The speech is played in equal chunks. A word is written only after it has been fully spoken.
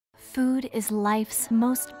Food is life's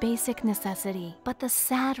most basic necessity, but the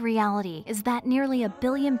sad reality is that nearly 1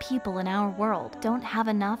 billion people in our world don't have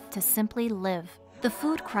enough to simply live. The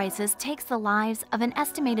food crisis takes the lives of an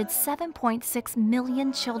estimated 7.6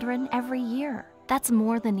 million children every year. That's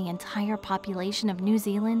more than the entire population of New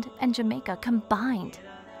Zealand and Jamaica combined.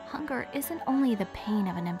 Hunger isn't only the pain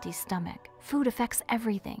of an empty stomach. Food affects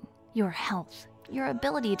everything: your health, your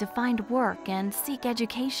ability to find work and seek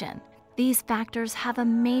education. These factors have a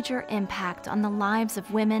major impact on the lives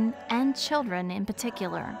of women and children in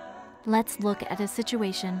particular. Let's look at a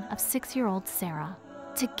situation of 6-year-old Sarah.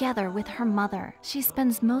 Together with her mother, she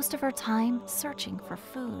spends most of her time searching for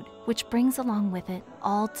food, which brings along with it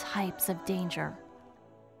all types of danger.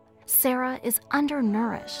 Sarah is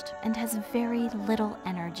undernourished and has very little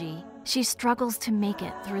energy. She struggles to make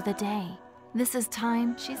it through the day. This is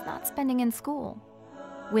time she's not spending in school.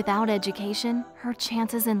 Without education, her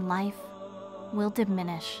chances in life will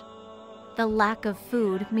diminish. The lack of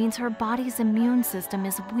food means her body's immune system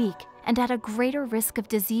is weak and at a greater risk of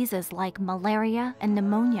diseases like malaria and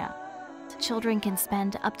pneumonia. Children can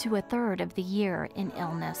spend up to 1/3 of the year in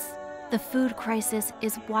illness. The food crisis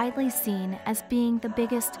is widely seen as being the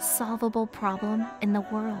biggest solvable problem in the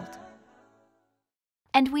world.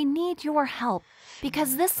 And we need your help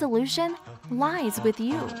because this solution lies with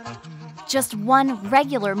you. Just one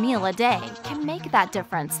regular meal a day can make that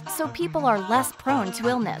difference so people are less prone to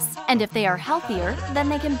illness. And if they are healthier, then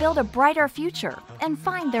they can build a brighter future and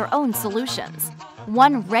find their own solutions.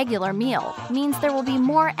 One regular meal means there will be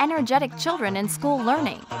more energetic children in school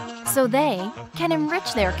learning, so they can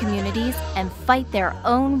enrich their communities and fight their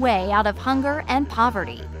own way out of hunger and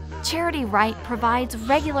poverty. Charity Right provides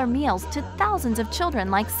regular meals to thousands of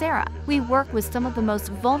children like Sarah. We work with some of the most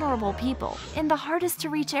vulnerable people in the hardest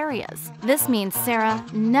to reach areas. This means Sarah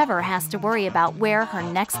never has to worry about where her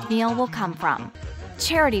next meal will come from.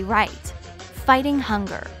 Charity Right, fighting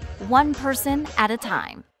hunger, one person at a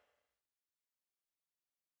time.